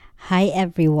Hi,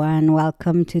 everyone.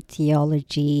 Welcome to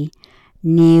Theology.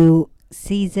 New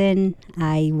season.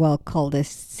 I will call this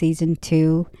season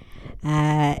two.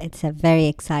 It's a very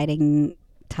exciting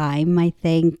time, I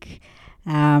think.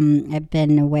 I've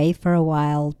been away for a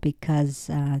while because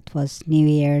it was New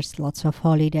Year's, lots of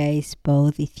holidays,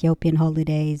 both Ethiopian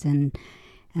holidays and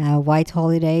white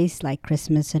holidays like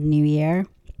Christmas and New Year.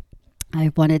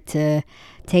 I wanted to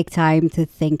take time to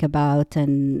think about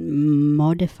and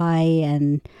modify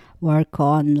and work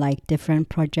on like different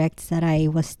projects that I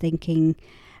was thinking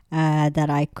that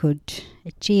I could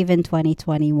achieve in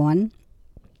 2021.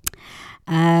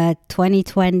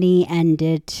 2020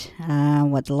 ended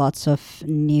with lots of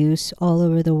news all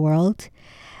over the world.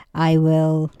 I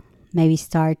will maybe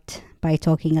start by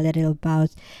talking a little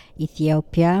about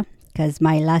Ethiopia because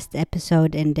my last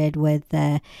episode ended with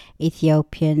the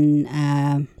Ethiopian.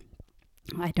 I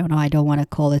don't know. I don't want to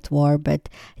call it war, but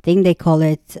I think they call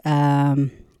it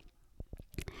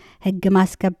ሕግ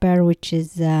ማስከበር, which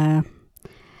is uh,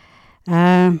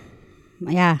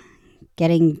 yeah,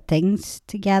 getting things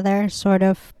together, sort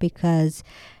of, because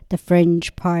the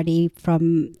fringe party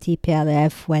from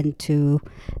TPLF went to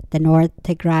the North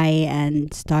Tigray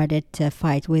and started to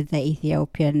fight with the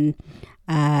Ethiopian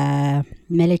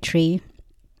military.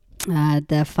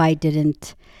 The fight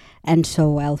didn't end so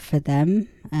well for them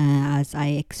as I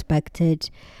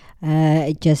expected.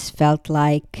 It just felt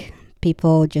like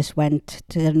people just went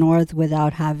to the north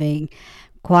without having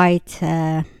quite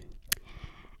a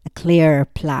clear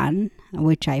plan,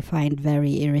 which I find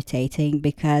very irritating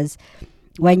because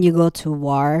when you go to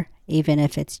war, even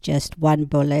if it's just one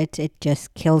bullet, it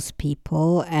just kills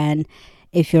people. And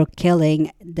if you're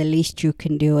killing, the least you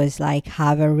can do is like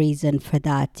have a reason for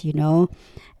that, you know?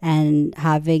 And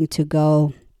having to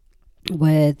go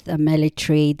with a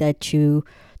military that you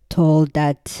told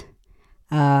that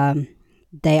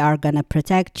they are going to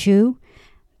protect you,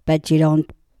 but you don't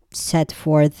set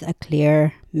forth a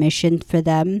clear mission for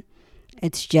them.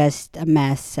 It's just a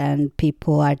mess, and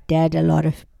people are dead. A lot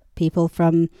of people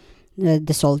from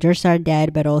the soldiers are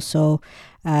dead, but also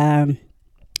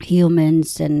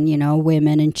humans and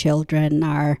women and children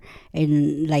are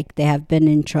in, like, they have been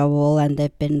in trouble and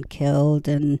they've been killed.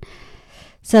 And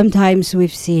sometimes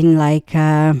we've seen like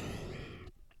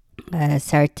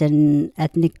certain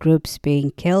ethnic groups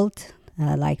being killed,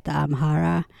 like the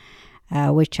Amhara,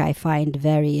 which I find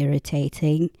very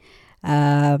irritating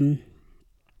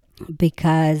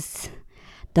because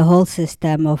the whole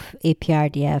system of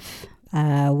APRDF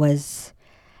was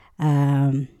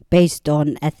based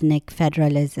on ethnic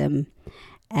federalism,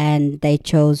 and they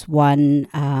chose one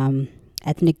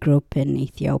ethnic group in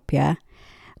Ethiopia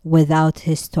without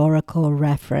historical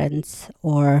reference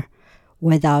or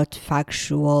without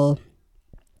factual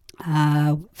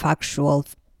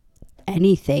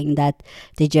anything. That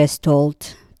they just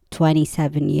told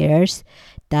 27 years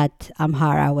that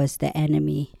Amhara was the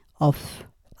enemy of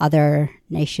other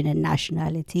nation and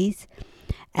nationalities.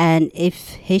 And if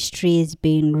history is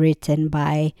being written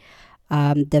by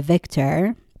the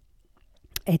victor,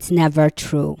 it's never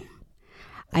true.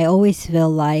 I always feel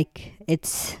like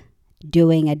it's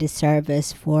doing a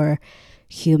disservice for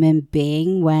human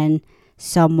being when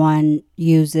someone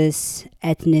uses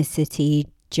ethnicity,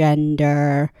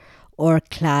 gender, or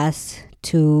class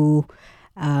to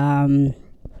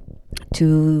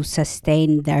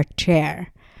sustain their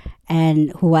chair.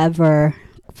 And whoever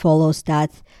follows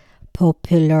that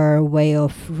popular way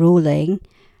of ruling,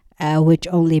 which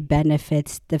only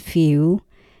benefits the few,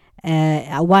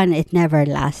 one, it never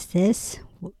lasts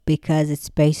because it's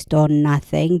based on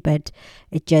nothing, but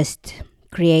it just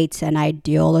creates an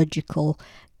ideological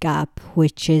gap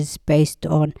which is based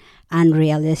on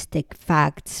unrealistic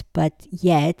facts. But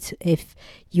yet, if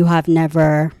you have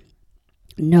never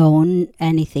known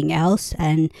anything else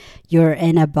and you're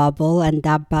in a bubble, and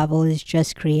that bubble is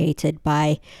just created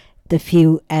by the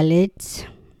few elites.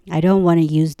 I don't want to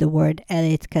use the word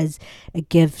elite because it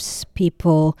gives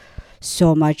people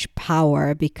so much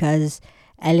power, because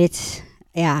elites,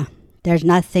 yeah, there's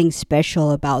nothing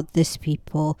special about these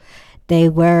people. They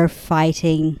were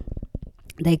fighting,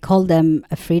 they call them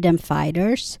freedom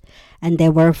fighters, and they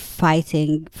were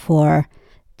fighting for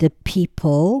the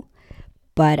people.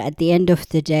 But at the end of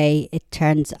the day, it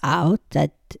turns out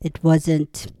that it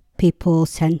wasn't people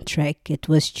centric, it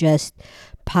was just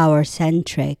power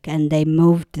centric, and they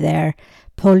moved their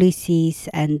policies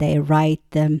and they write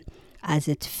them as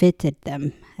it fitted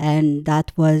them. And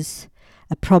that was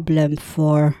a problem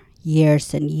for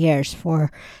years and years,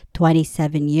 for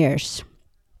 27 years.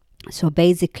 So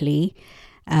basically,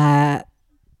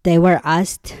 they were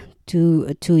asked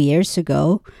 2 years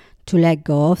ago to let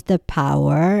go of the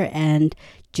power and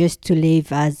just to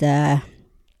live as a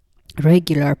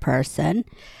regular person,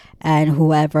 and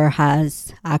whoever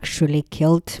has actually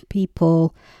killed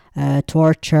people,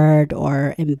 tortured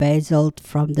or embezzled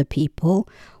from the people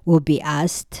will be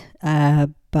asked.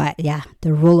 But yeah,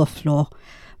 the rule of law.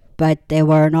 But they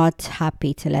were not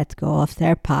happy to let go of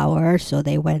their power, so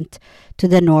they went to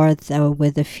the north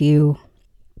with a few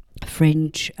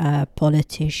fringe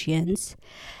politicians,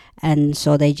 and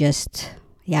so they just,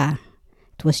 yeah,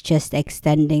 it was just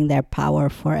extending their power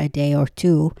for a day or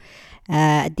two.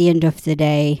 At the end of the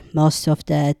day, most of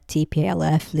the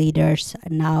TPLF leaders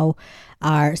now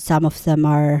are, some of them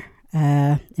are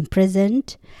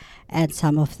imprisoned, and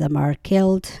some of them are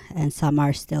killed, and some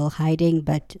are still hiding.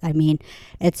 But I mean,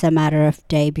 it's a matter of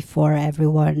day before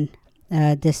everyone,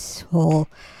 this whole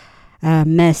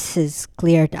mess is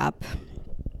cleared up.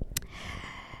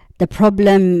 The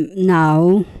problem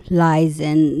now lies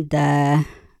in the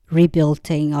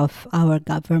rebuilding of our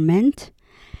government,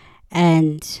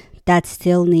 and that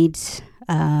still needs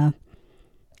a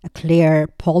clear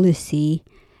policy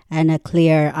and a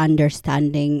clear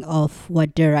understanding of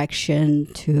what direction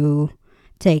to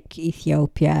take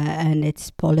Ethiopia and its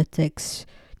politics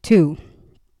to.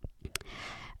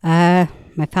 My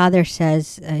father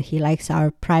says he likes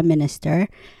our prime minister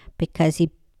because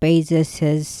he bases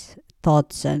his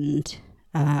thoughts and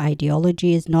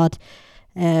ideology is not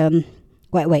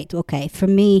okay, for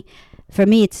me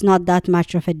it's not that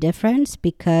much of a difference,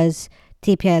 because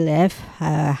TPLF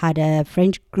had a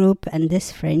fringe group, and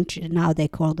this fringe, now they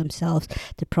call themselves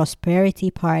the Prosperity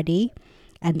Party,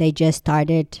 and they just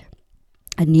started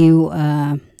a new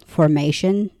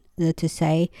formation, to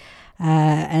say,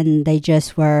 and they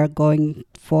just were going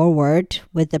forward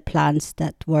with the plans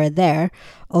that were there,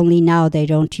 only now they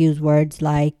don't use words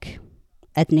like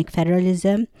ethnic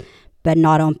federalism, but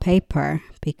not on paper,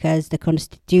 because the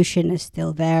constitution is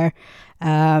still there.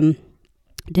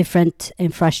 Different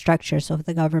infrastructures of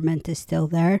the government is still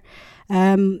there.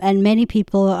 And many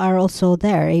people are also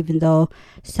there, even though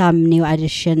some new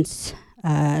additions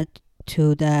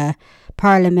to the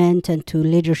parliament and to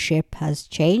leadership has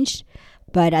changed.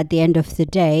 But at the end of the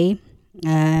day,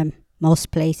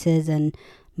 most places and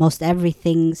most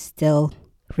everything still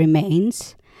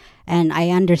remains. And I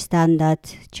understand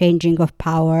that changing of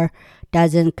power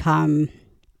doesn't come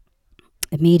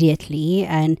immediately,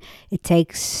 and it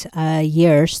takes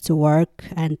years to work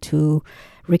and to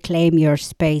reclaim your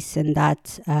space in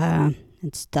that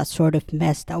it's that sort of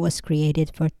mess that was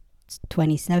created for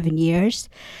 27 years.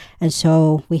 And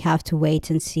so we have to wait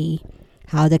and see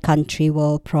how the country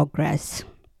will progress.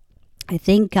 I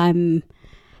think I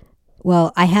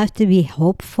have to be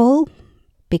hopeful,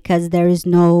 because there's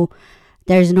no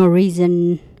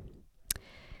reason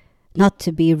not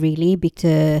to be, really,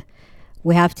 because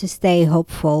we have to stay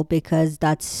hopeful, because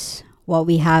that's what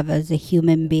we have as a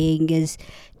human being, is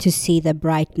to see the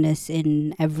brightness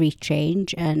in every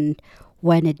change. And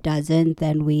when it doesn't,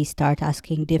 then we start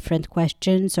asking different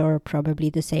questions, or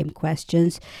probably the same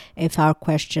questions, if our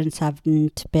questions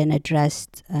haven't been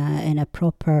addressed in a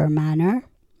proper manner.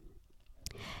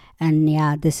 And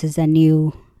yeah, this is a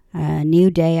new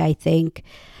day, I think.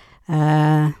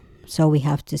 So we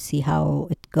have to see how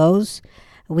it goes.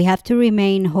 We have to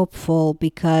remain hopeful,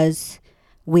 because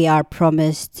we are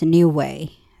promised a new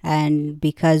way, and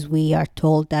because we are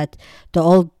told that the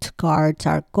old guards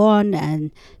are gone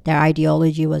and their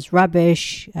ideology was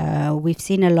rubbish. We've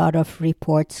seen a lot of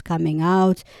reports coming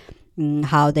out,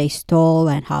 how they stole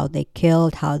and how they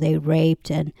killed, how they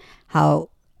raped, and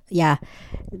how, yeah,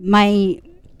 my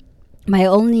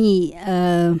only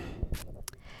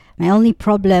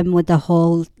problem with the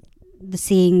whole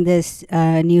seeing this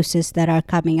news that are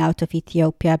coming out of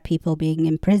Ethiopia, people being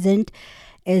imprisoned,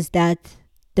 is that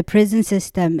the prison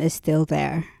system is still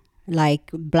there.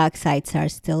 Like, black sites are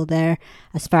still there,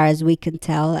 as far as we can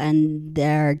tell, and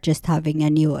they're just having a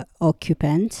new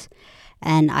occupant.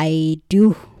 And I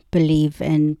do believe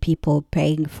in people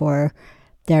paying for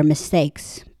their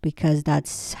mistakes, because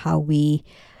that's how we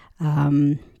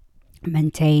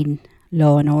maintain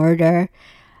law and order.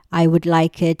 I would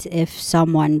like it if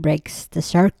someone breaks the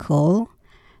circle,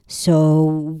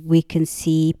 so we can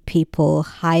see people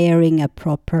hiring a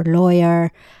proper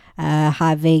lawyer,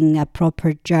 having a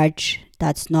proper judge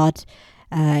that's not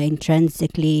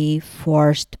intrinsically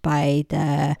forced by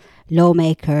the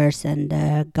lawmakers and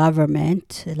the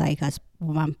government, like as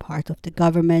one part of the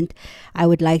government. I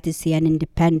would like to see an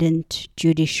independent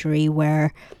judiciary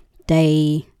where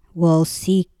they will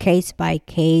see case by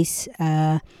case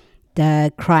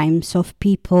the crimes of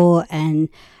people, and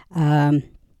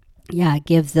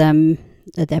give them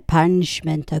their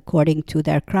punishment according to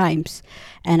their crimes.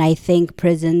 And I think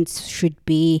prisons should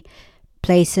be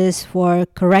places for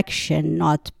correction,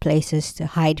 not places to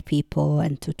hide people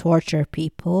and to torture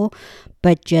people,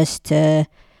 but just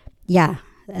yeah,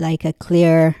 like a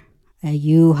clear,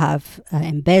 you have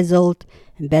embezzlement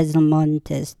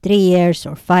is 3 years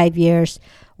or 5 years,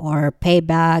 or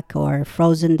payback, or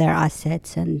frozen their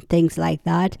assets and things like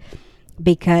that.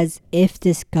 Because if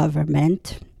this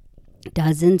government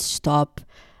doesn't stop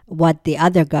what the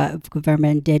other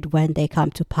government did when they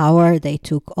come to power, they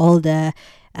took all the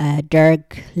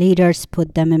Derg leaders,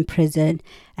 put them in prison,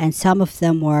 and some of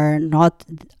them were not,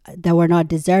 they were not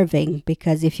deserving,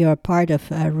 because if you're a part of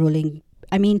a ruling,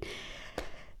 I mean,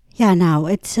 yeah, now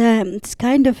it's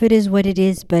kind of, it is what it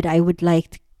is. But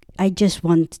I just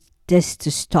want this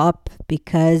to stop,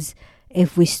 because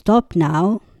if we stop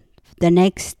now, the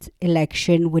next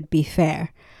election would be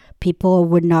fair. People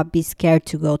would not be scared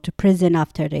to go to prison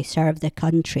after they serve the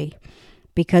country.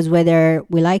 Because whether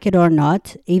we like it or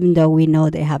not, even though we know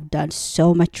they have done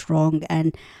so much wrong,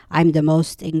 and I'm the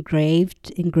most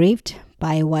engraved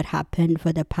by what happened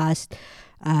for the past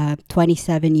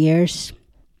 27 years.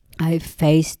 I've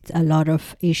faced a lot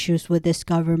of issues with this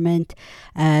government.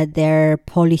 Their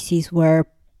policies were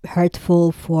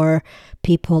hurtful for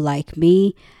people like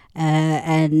me,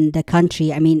 and the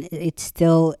country. I mean, it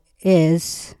still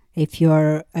is. If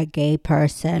you're a gay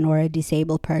person or a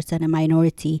disabled person, a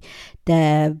minority,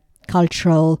 the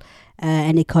cultural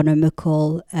and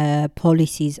economical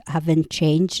policies haven't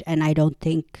changed, and I don't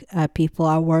think people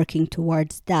are working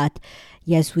towards that.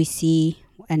 Yes, we see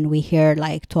and we hear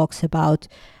like talks about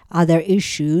other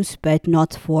issues, but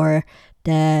not for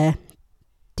the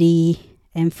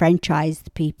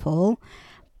enfranchised people.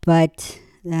 But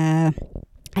I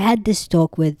had this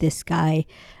talk with this guy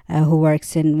who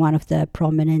works in one of the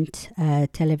prominent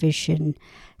television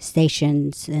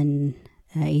stations in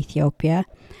Ethiopia.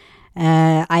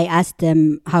 I asked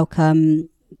him how come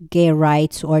gay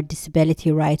rights or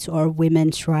disability rights or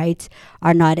women's rights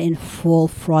are not in full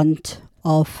front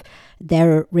of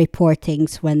their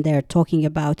reportings when they're talking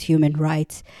about human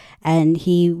rights. And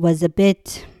he was a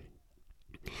bit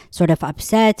sort of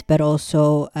upset, but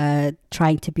also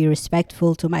trying to be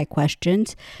respectful to my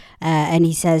questions. And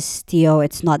he says, Theo,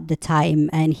 it's not the time,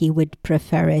 and he would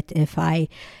prefer it if I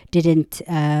didn't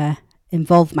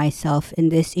involve myself in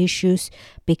these issues,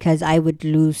 because I would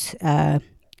lose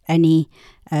any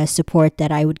support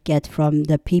that I would get from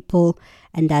the people,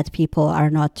 and that people are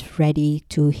not ready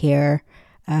to hear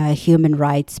human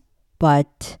rights,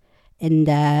 but in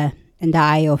the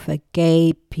eye of a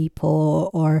gay people,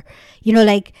 or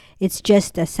like, it's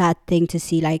just a sad thing to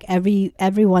see. Like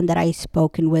everyone that I've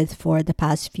spoken with for the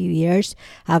past few years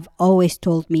have always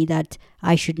told me that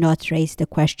I should not raise the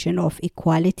question of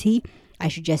equality. I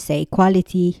should just say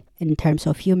equality in terms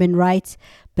of human rights,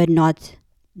 but not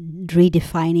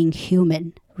redefining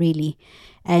human, really.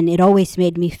 And it always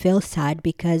made me feel sad,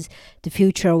 because the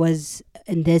future was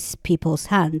in these people's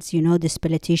hands, these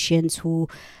politicians who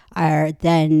are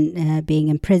then being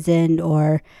imprisoned,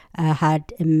 or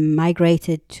had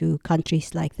migrated to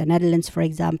countries like the Netherlands, for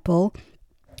example.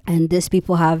 And these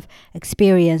people have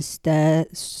experienced the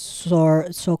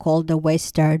so-called the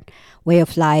Western way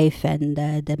of life and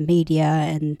the media,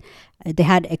 and they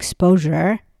had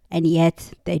exposure, and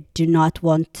yet they do not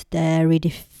want the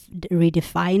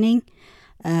redefining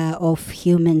of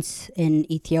humans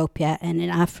in Ethiopia and in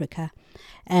Africa.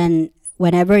 And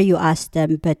whenever you ask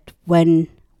them, but when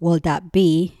will that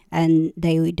be? And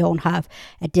they don't have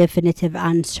a definitive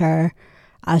answer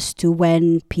as to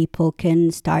when people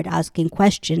can start asking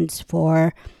questions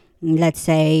for, let's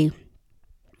say,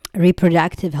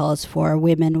 reproductive health for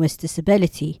women with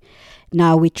disability.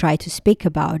 Now we try to speak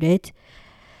about it,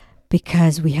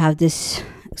 because we have this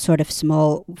sort of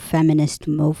small feminist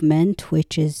movement,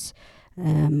 which is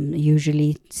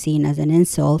usually seen as an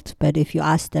insult. But if you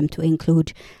ask them to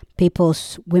include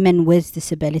women with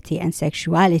disability and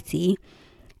sexuality,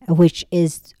 which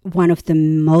is one of the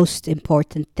most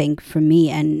important thing for me,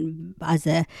 and as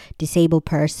a disabled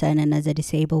person and as a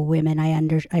disabled woman,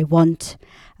 I want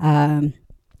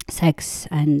sex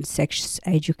and sex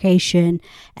education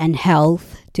and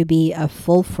health to be a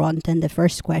full front and the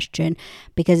first question,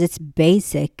 because it's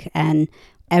basic and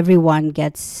everyone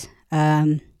gets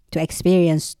to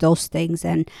experience those things.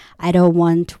 And I don't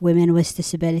want women with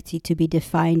disability to be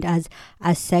defined as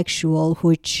asexual,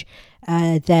 which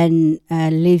then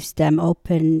leaves them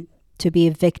open to be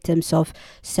victims of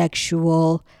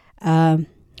sexual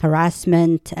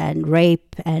harassment and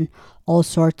rape and all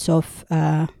sorts of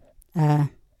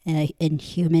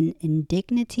inhuman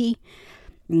indignity.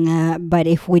 But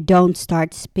if we don't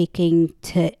start speaking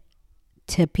to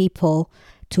people,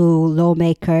 to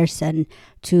lawmakers, and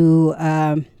to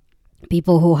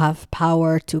people who have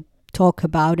power to talk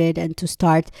about it and to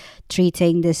start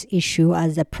treating this issue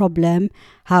as a problem,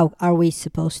 how are we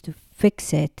supposed to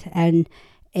fix it? And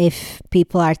if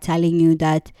people are telling you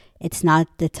that it's not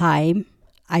the time,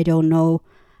 I don't know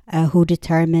who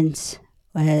determines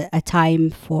a time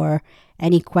for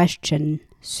any question.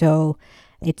 So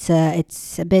it's a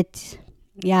bit,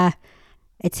 yeah,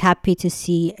 it's happy to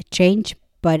see a change,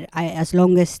 but as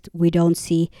long as we don't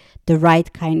see the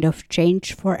right kind of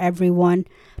change for everyone,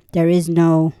 there is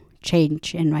no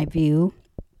change in my view.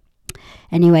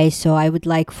 Anyway, so I would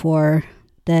like for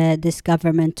this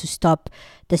government to stop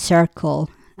the circle.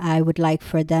 I would like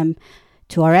for them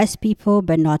to arrest people,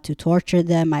 but not to torture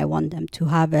them. I want them to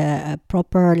have a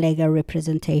proper legal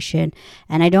representation.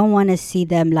 And I don't want to see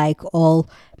them like all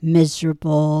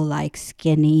miserable, like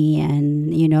skinny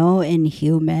and,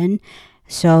 inhuman.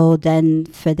 So then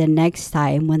for the next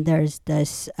time when there's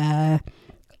this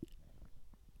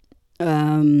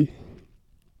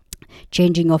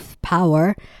changing of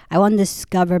power, I want this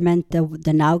government,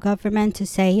 the now government, to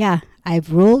say, yeah,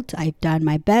 I've ruled, I've done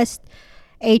my best,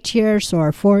 8 years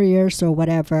or 4 years or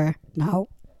whatever. Now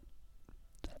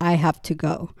I have to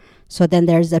go. So then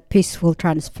there's a peaceful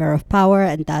transfer of power,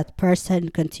 and that person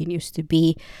continues to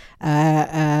be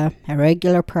a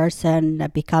regular person,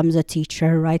 that becomes a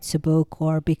teacher, writes a book,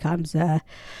 or becomes a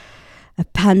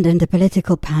pundit, a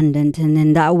political pundit. And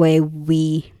in that way,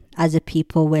 we as a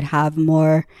people would have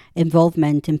more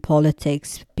involvement in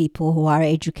politics, people who are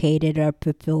educated or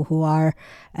people who are,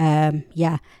 as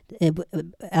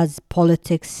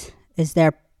politics is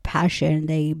their passion,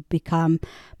 they become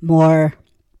more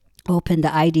open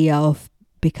the idea of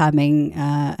becoming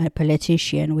a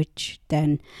politician, which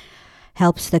then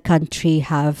helps the country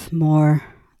have more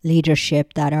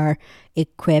leadership that are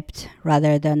equipped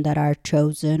rather than that are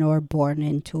chosen or born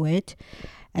into it.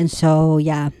 And so,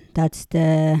 yeah, that's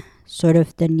the sort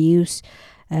of the news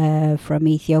from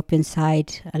Ethiopian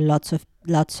side. Lots of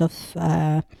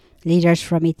leaders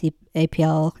from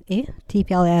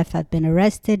TPLF have been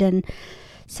arrested, and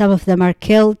some of them are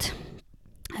killed.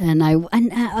 And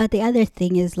the other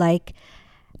thing is, like,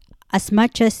 as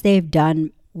much as they've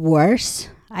done worse,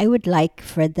 I would like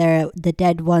for the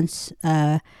dead ones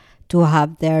to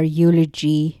have their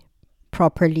eulogy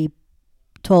properly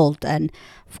told. And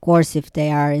of course, if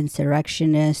they are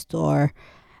insurrectionists or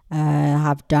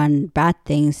have done bad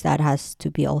things, that has to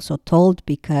be also told,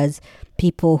 because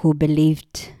people who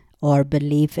believed or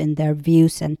believe in their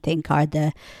views and think are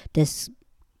this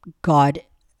God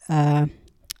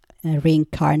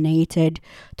reincarnated,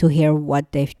 to hear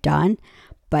what they've done.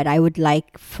 But I would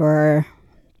like for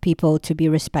people to be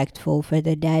respectful for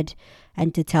the dead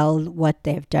and to tell what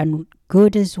they've done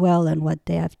good as well and what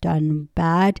they have done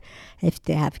bad. If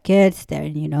they have kids,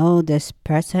 then, this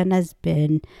person has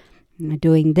been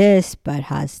doing this but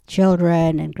has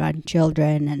children and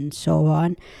grandchildren and so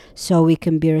on. So we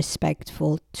can be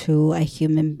respectful to a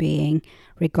human being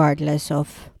regardless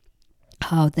of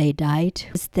how they died.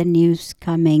 It's the news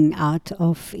coming out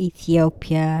of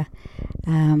Ethiopia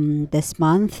this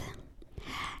month.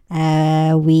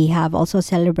 We have also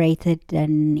celebrated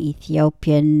an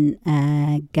Ethiopian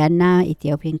Ganna,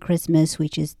 Ethiopian Christmas,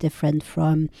 which is different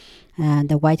from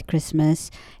the White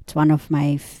Christmas. It's one of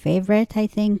my favorite, I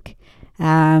think.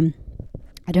 I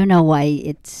don't know why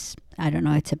it's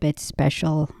a bit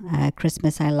special.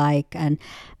 Christmas I like, and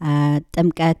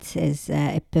Temkat is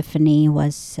Epiphany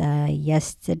was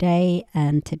yesterday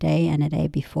and today and a day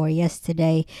before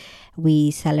yesterday.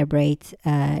 We celebrate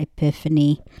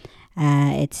Epiphany.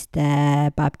 It's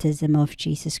the baptism of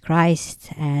Jesus Christ,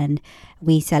 and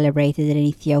we celebrated it in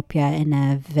Ethiopia in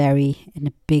a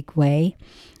big way.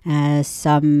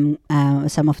 Some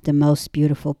of the most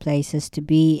beautiful places to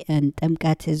be, and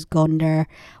Temkat is Gondar,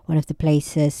 one of the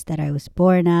places that I was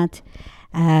born at.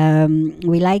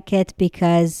 We like it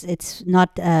because it's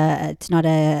not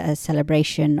a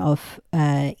celebration of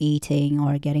eating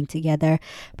or getting together,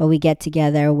 but we get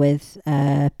together with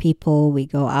people. We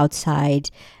go outside,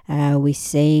 we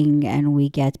sing, and we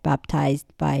get baptized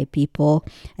by people.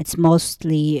 It's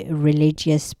mostly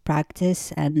religious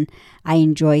practice, and I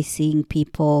enjoy seeing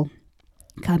people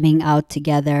coming out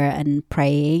together and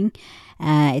praying.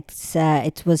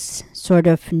 It was sort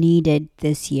of needed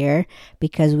this year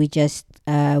because we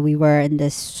were in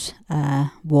this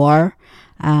war.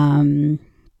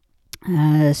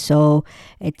 So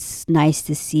it's nice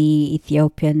to see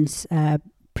Ethiopians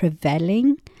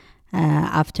prevailing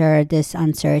after this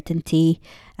uncertainty.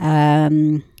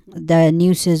 the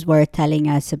newses were telling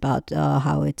us about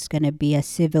how it's going to be a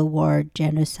civil war,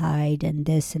 genocide, and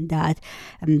this and that.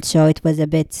 So it was a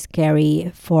bit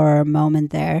scary for a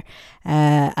moment there.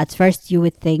 At first, you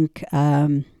would think,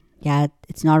 yeah,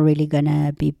 it's not really going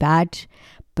to be bad,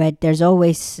 but there's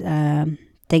always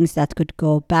things that could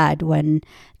go bad when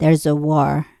there's a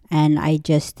war. And I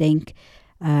just think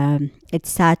it's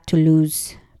sad to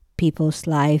lose people's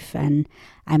life, and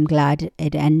I'm glad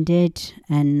it ended,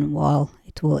 and well,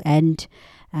 it will end.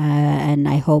 And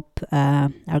I hope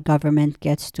our government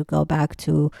gets to go back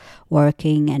to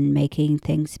working and making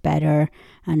things better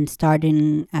and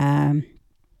starting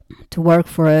to work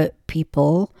for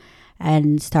people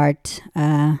and start,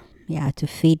 yeah, to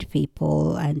feed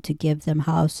people and to give them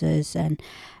houses and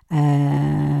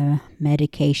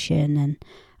medication and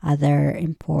other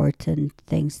important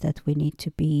things that we need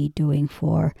to be doing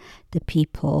for the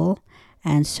people.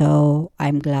 And so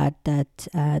I'm glad that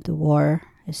the war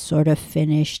is sort of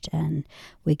finished and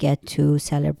we get to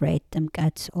celebrate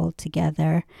Timkat all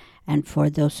together. And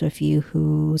for those of you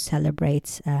who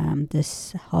celebrate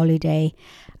this holiday,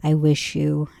 I wish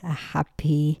you a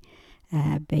happy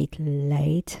Beit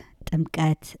late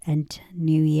Timkat and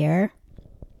New Year.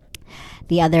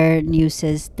 The other news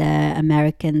is the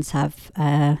Americans have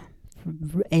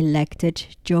elected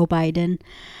Joe Biden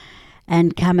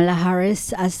and Kamala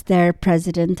Harris as their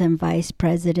president and vice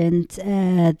president.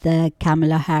 The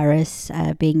Kamala Harris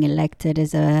being elected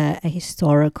is a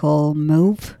historical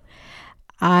move.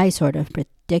 I sort of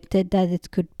predicted that it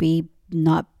could be,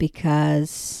 not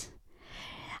because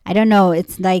I don't know.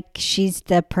 It's like she's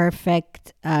the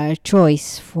perfect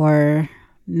choice for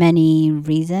many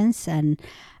reasons, and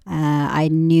I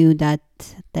knew that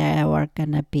they were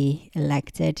gonna be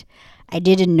elected. I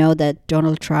didn't know that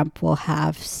Donald Trump will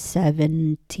have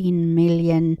 17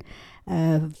 million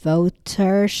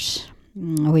voters,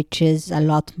 which is a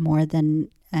lot more than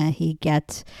he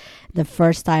gets the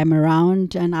first time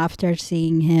around. And after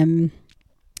seeing him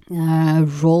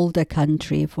rule the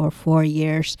country for 4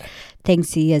 years,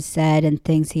 things he has said and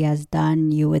things he has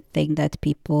done, you would think that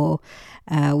people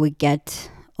would get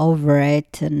over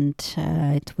it and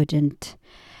it wouldn't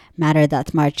matter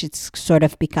that much. It sort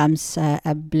of becomes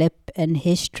a blip in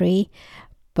history,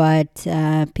 but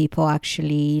people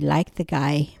actually like the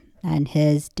guy and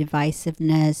his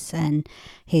divisiveness and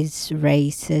his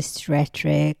racist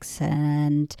rhetorics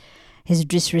and his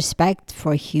disrespect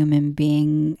for human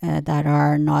beings that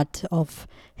are not of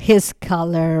his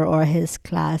color or his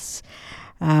class.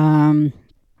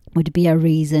 Would be a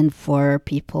reason for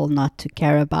people not to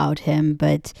care about him.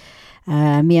 But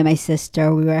me and my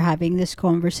sister, we were having this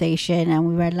conversation and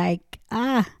we were like,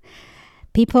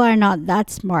 people are not that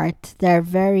smart. They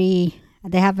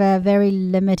have a very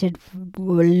limited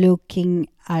looking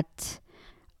at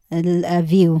a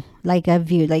view, like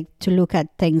to look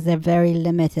at things. They're very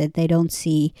limited. They don't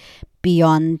see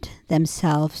beyond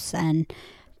themselves. And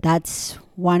that's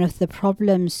one of the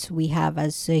problems we have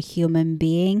as a human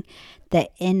being, the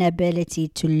inability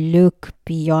to look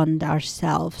beyond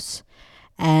ourselves.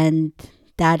 And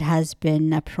that has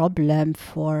been a problem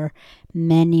for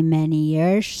many, many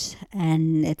years.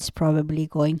 And it's probably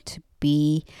going to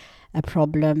be a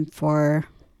problem for,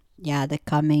 yeah, the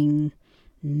coming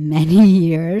many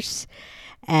years.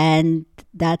 And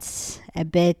that's a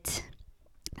bit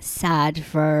sad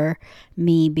for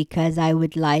me because I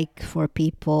would like for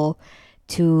people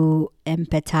to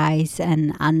empathize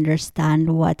and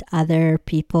understand what other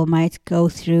people might go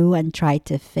through and try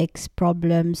to fix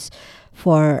problems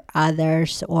for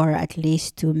others, or at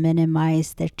least to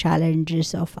minimize the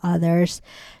challenges of others,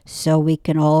 so we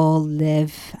can all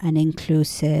live an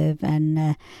inclusive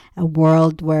and a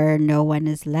world where no one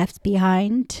is left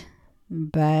behind.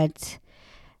 But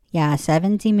yeah,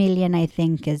 70 million I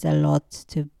think is a lot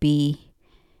to be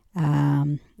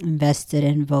invested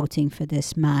in voting for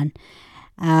this man.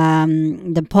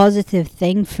 The positive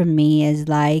thing for me is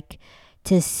like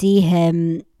to see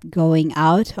him going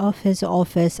out of his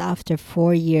office after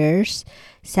 4 years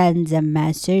sends a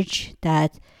message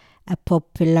that a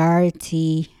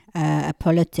popularity, a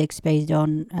politics based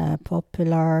on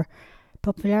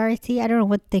popularity. I don't know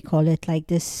what they call it, like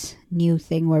this new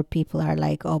thing where people are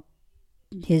like, oh,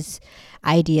 his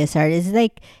ideas are, it's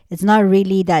like, it's not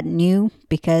really that new,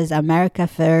 because America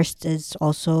First is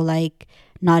also like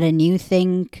not a new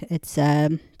thing. It's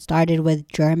started with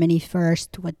Germany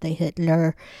first with the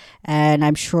Hitler, and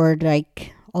I'm sure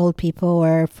like all people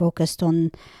were focused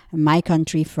on my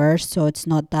country first, so it's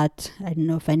not that, I don't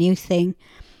know, if a new thing.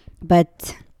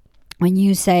 But when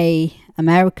you say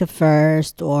America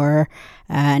first or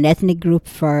an ethnic group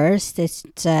first, it's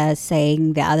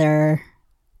saying the other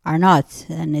are not,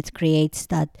 and it creates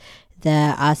that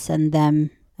the us and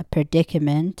them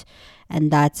predicament, and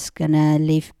that's gonna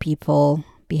leave people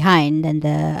behind, and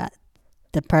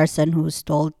the person who's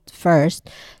told first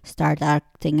start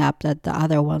acting up that the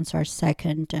other ones are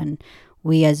second, and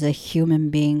we as a human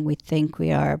being, we think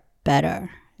we are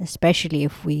better, especially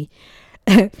if we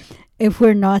if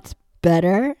we're not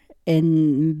better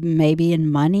in maybe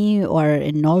in money or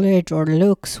in knowledge or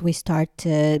looks, we start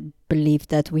to believe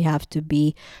that we have to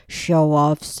be show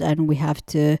offs, and we have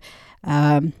to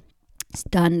um,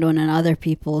 stand on other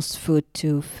people's foot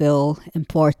to feel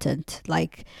important.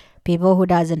 Like people who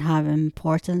doesn't have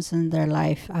importance in their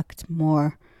life act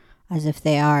more as if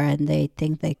they are, and they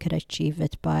think they could achieve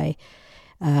it by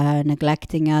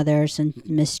neglecting others and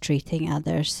mistreating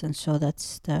others. And so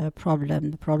that's the problem.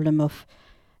 The problem of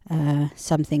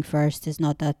something first is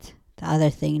not that the other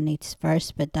thing needs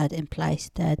first, but that implies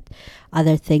that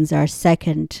other things are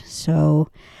second. So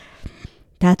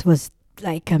that was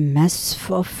like a mess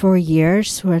for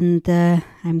years. When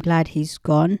I'm glad he's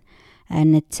gone,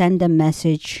 and it sent a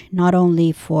message not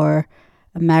only for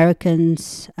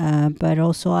Americans but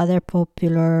also other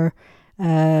popular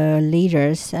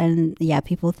leaders. And yeah,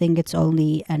 people think it's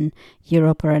only an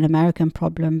Europe or an American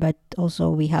problem, but also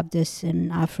we have this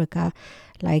in Africa.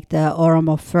 Like the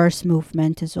Oromo First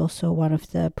movement is also one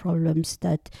of the problems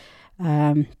that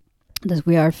that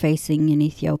we are facing in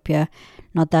Ethiopia.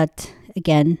 Not that,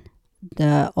 again,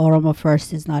 the Oromo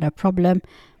First is not a problem,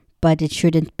 but it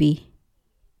shouldn't be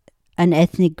an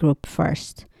ethnic group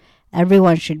first.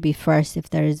 Everyone should be first if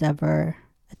there is ever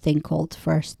a thing called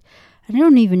first. And I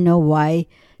don't even know why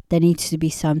there needs to be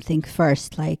something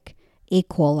first, like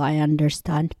equal, I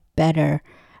understand, better.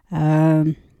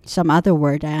 Some other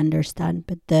word I understand,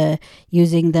 but the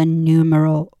using the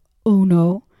numero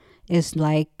uno is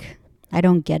like, I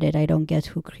don't get it. I don't get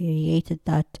who created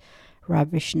that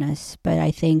rubbishness. But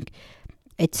I think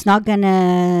it's not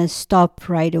gonna stop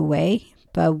right away,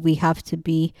 but we have to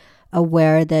be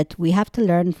aware that we have to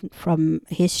learn from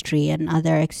history and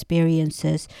other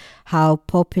experiences how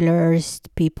popularist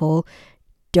people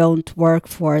don't work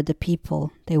for the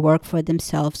people. They work for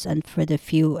themselves and for the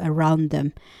few around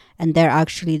them. And they're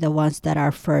actually the ones that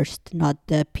are first, not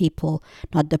the people,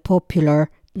 not the popular,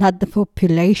 not the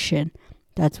population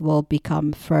that will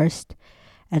become first.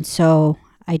 And so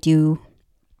I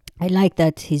like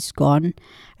that he's gone.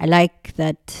 I like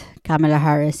that Kamala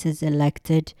Harris is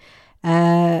elected.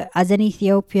 As an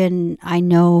Ethiopian, I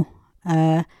know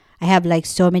I have like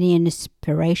so many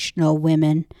inspirational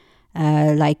women,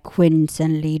 like queens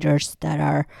and leaders that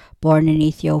are born in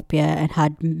Ethiopia and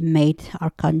had made our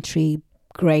country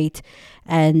great.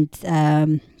 And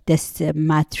this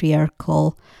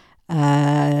matriarchal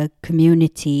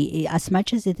community, as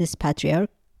much as it is patriarchal,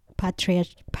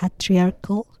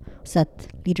 is that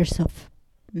leaders of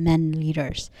men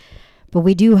leaders, but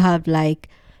we do have like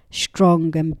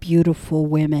strong and beautiful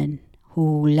women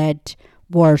who led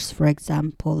wars, for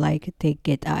example, like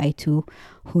Tegeta Aitu,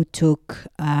 who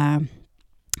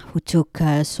took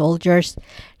soldiers,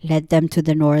 led them to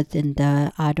the north in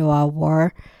the Adwa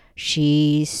War.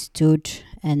 She stood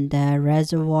in the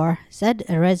reservoir. Is that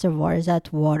a reservoir? Is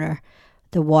that water?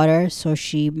 The water. So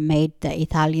she made the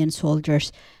Italian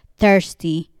soldiers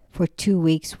thirsty for 2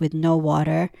 weeks with no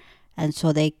water, and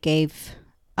so they gave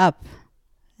up.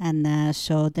 And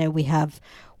so there we have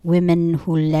women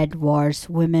who led wars,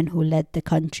 women who led the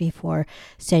country for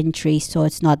centuries. So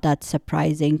it's not that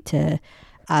surprising to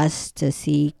us to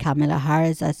see Kamala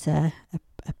Harris as a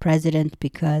president,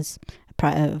 because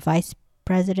a vice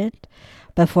president.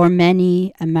 But for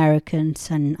many Americans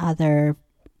and other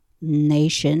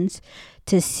nations,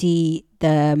 to see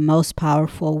the most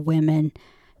powerful women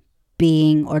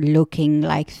being or looking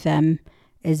like them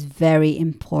is very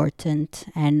important,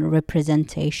 and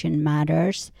representation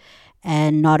matters.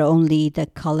 And not only the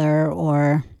color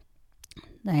or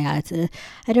yeah,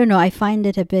 I don't know. I find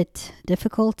it a bit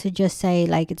difficult to just say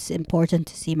like it's important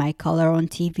to see my color on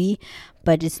TV,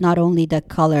 but it's not only the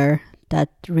color that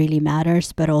really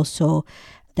matters, but also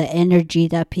the energy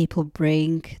that people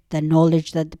bring, the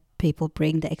knowledge that the people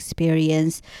bring, the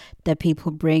experience that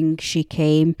people bring. She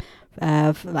came,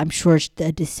 I'm sure,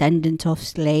 a descendant of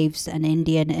slaves, an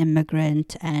Indian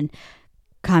immigrant, and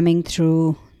coming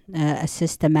through a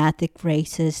systematic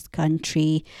racist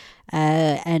country,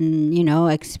 and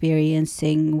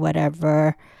experiencing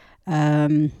whatever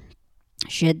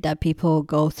shit that people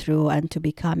go through, and to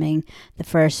becoming the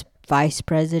first vice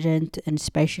president, and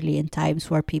especially in times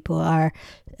where people are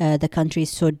the country is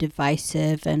so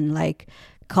divisive, and like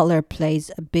color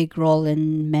plays a big role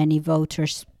in many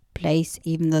voters' place,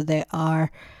 even though they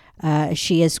are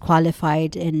She is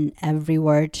qualified in every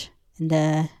word, in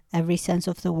the every sense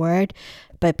of the word,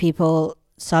 but people,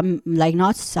 some, like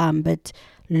not some, but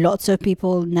lots of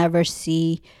people never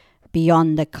see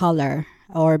beyond the color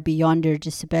or beyond your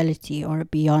disability or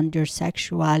beyond your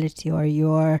sexuality or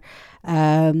your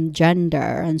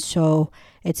gender. And so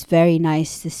it's very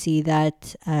nice to see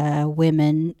that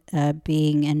women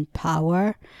being in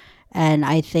power. And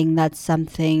I think that's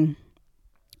something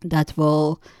that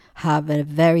will have a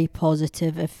very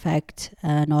positive effect,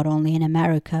 not only in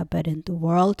America, but in the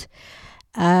world.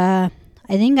 I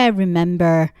think I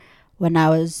remember when I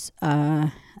was,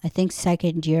 I think,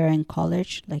 second year in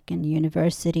college, like in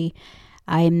university,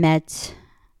 I met,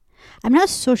 I'm not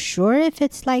so sure if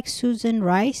it's like Susan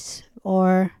Rice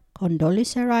or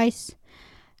Condoleezza Rice.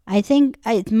 I think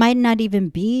it might not even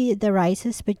be the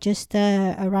Rices, but just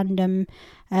a random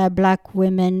black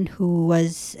woman who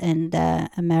was in the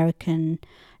American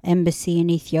embassy in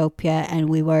Ethiopia, and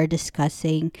we were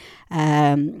discussing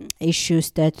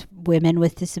issues that women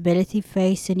with disability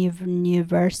face in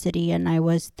university. And I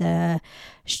was the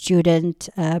student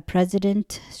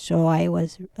president, so I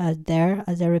was there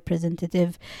as a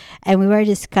representative, and we were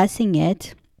discussing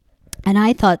it. And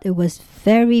I thought it was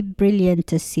very brilliant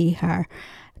to see her,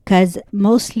 because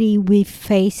mostly we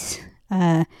face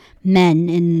men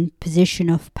in position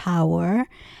of power,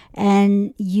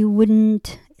 and you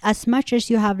wouldn't, as much as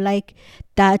you have like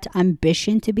that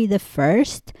ambition to be the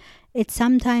first, it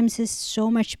sometimes is so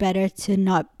much better to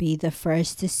not be the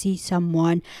first, to see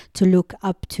someone to look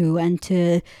up to and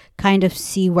to kind of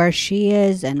see where she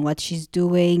is and what she's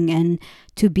doing, and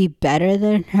to be better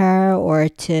than her or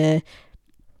to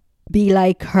be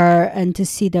like her, and to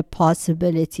see the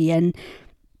possibility. And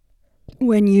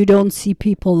when you don't see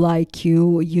people like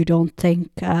you don't think,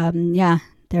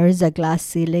 there is a glass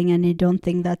ceiling, and you don't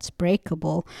think that's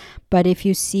breakable. But if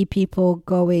you see people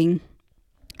going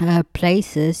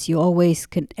places, you always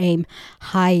can aim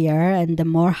higher, and the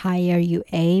more higher you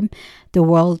aim, the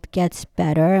world gets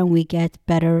better, and we get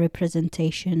better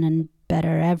representation and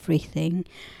better everything.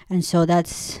 And so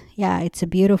that's, yeah, it's a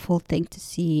beautiful thing to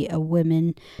see a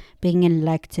woman being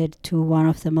elected to one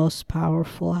of the most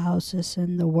powerful houses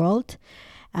in the world.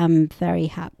 I'm very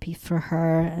happy for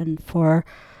her and for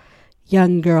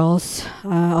young girls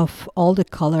of all the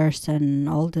colors and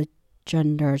all the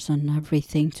genders and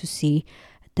everything to see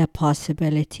the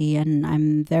possibility. And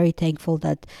I'm very thankful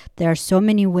that there are so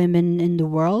many women in the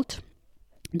world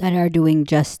that are doing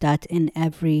just that in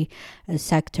every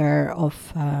sector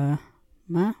of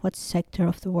what sector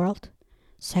of the world?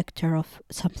 Sector of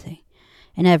something.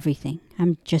 In everything.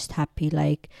 I'm just happy,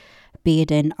 like, be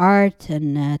it in art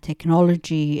and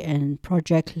technology and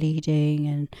project leading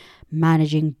and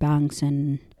managing banks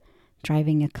and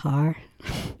driving a car.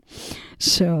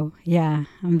 So, yeah,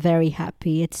 I'm very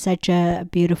happy. It's such a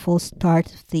beautiful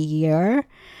start of the year.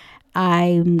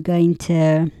 I'm going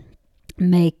to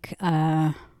make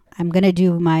I'm gonna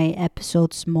do my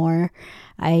episodes more.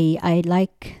 I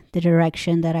like the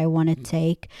direction that I want to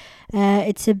take.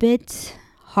 It's a bit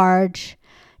hard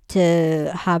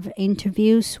to have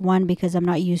interviews, one because I'm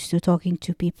not used to talking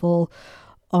to people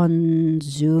on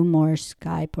Zoom or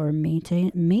Skype or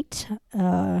Meet.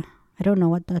 I don't know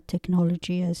what that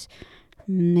technology is.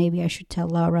 Maybe I should tell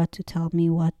Laura to tell me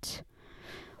what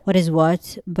is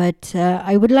what. But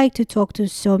I would like to talk to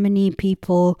so many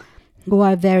people who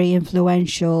are very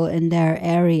influential in their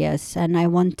areas, and I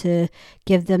want to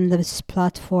give them this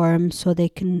platform so they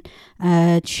can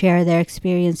share their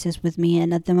experiences with me.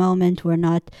 And at the moment we're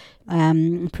not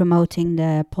promoting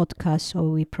the podcast, so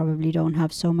we probably don't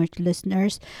have so much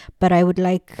listeners, but I would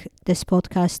like this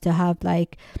podcast to have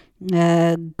like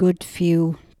a good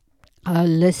few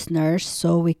listeners,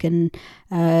 so we get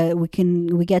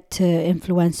to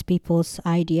influence people's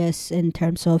ideas in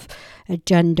terms of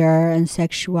gender and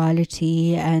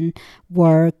sexuality and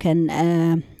work. And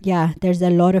there's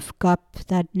a lot of gap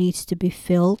that needs to be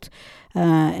filled,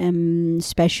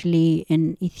 especially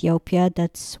in Ethiopia.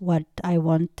 That's what I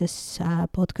want this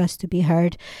podcast to be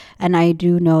heard. And I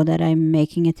do know that I'm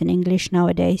making it in English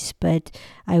nowadays, but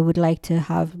I would like to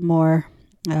have more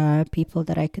people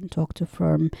that I can talk to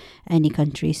from any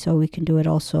country, so we can do it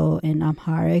also in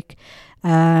Amharic.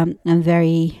 I'm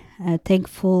very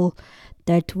thankful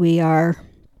that we are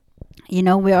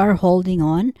holding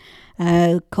on.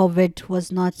 COVID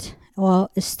was not, well,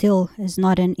 still is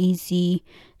not an easy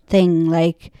thing.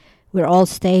 Like, we're all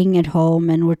staying at home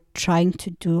and we're trying to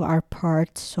do our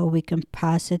part so we can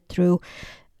pass it through.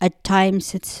 At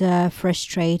times it's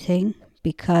frustrating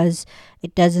because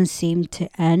it doesn't seem to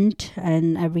end,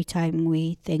 and every time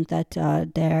we think that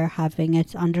they're having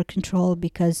it under control,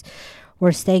 because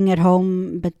we're staying at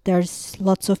home, but there's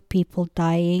lots of people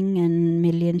dying and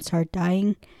millions are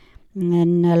dying,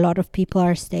 and a lot of people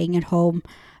are staying at home.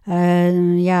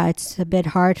 Yeah, it's a bit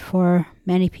hard for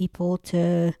many people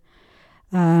to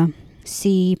uh,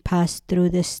 see pass through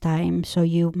this time. So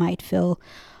you might feel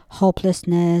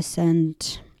hopelessness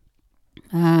and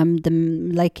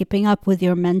like keeping up with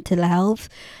your mental health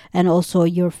and also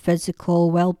your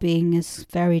physical well-being is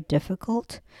very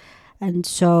difficult. And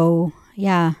so,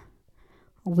 yeah,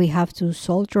 we have to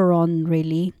soldier on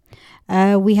really.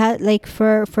 We had like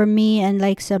for me and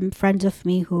like some friends of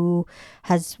me who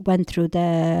has went through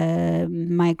the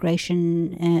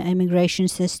immigration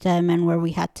system, and where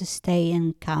we had to stay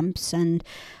in camps and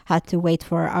had to wait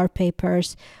for our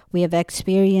papers. We have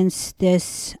experienced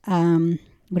this,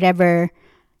 whatever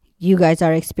you guys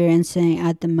are experiencing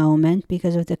at the moment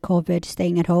because of the COVID,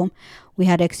 staying at home. We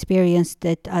had experienced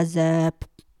it as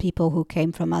people who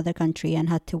came from other country and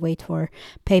had to wait for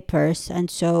papers. And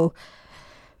so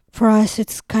for us,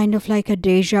 it's kind of like a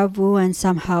deja vu and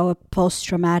somehow a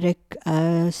post-traumatic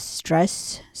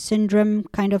stress syndrome,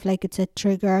 kind of like it's a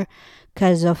trigger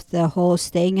because of the whole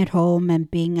staying at home and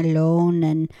being alone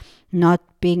and not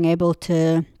being able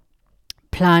to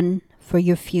plan for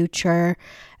your future.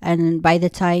 And by the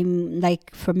time,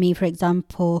 like for me, for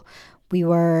example, we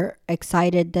were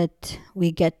excited that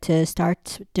we get to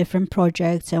start different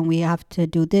projects and we have to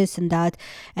do this and that,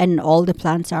 and all the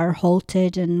plans are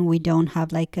halted and we don't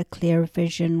have like a clear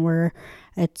vision where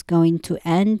it's going to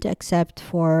end, except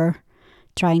for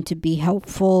trying to be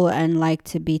helpful and like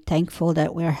to be thankful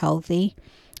that we're healthy.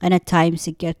 And at times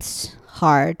it gets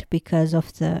hard because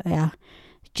of the, yeah,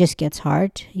 it just gets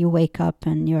hard. You wake up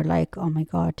and you're like, oh my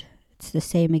God, it's the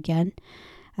same again.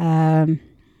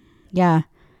 Yeah.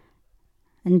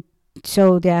 And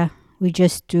so, yeah, we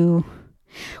just do,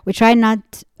 we try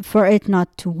not for it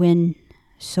not to win,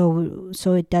 so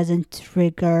it doesn't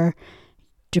trigger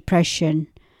depression.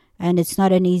 And it's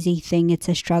not an easy thing, it's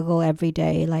a struggle every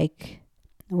day, like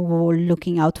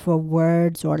looking out for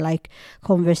words or like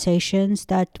conversations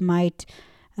that might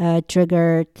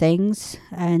trigger things,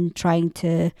 and trying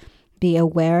to be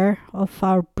aware of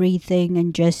our breathing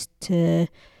and just to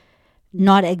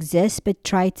not exist, but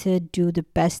try to do the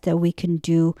best that we can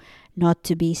do, not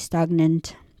to be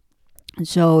stagnant.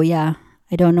 So, yeah,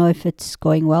 I don't know if it's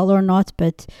going well or not,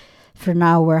 but for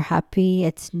now, we're happy.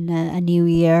 It's a new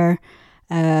year,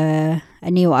 a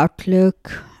new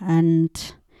outlook,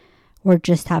 and we're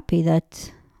just happy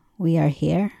that we are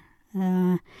here.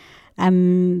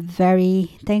 I'm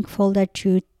very thankful that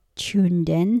you tuned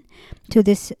in to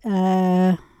this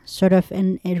sort of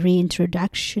a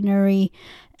reintroductionary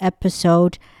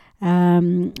episode.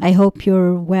 I hope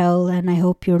you're well, and I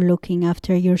hope you're looking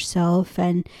after yourself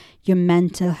and your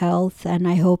mental health, and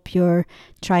I hope you're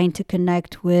trying to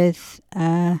connect with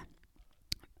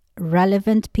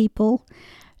relevant people.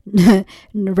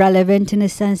 Relevant in a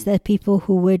sense that people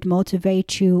who would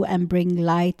motivate you and bring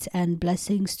light and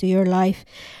blessings to your life,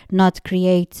 not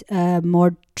create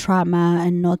more trauma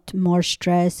and not more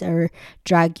stress or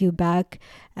drag you back.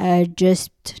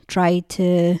 Just try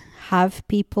to have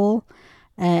people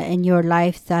in your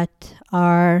life that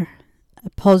are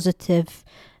positive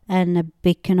and a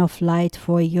beacon of light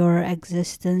for your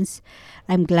existence.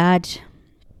 I'm glad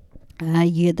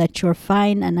that you're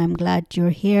fine, and I'm glad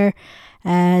you're here.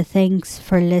 Thanks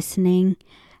for listening,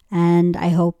 and I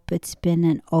hope it's been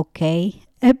an okay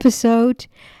episode.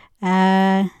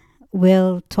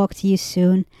 We'll talk to you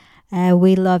soon.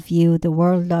 We love you. The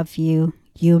world loves you.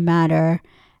 You matter,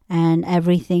 and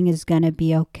everything is gonna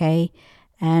be okay.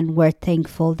 And we're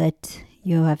thankful that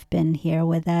you have been here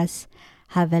with us.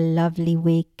 Have a lovely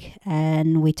week,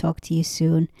 and we talk to you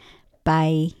soon.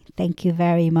 Bye. Thank you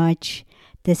very much.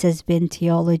 This has been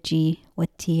Theology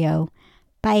with Tio.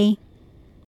 Bye.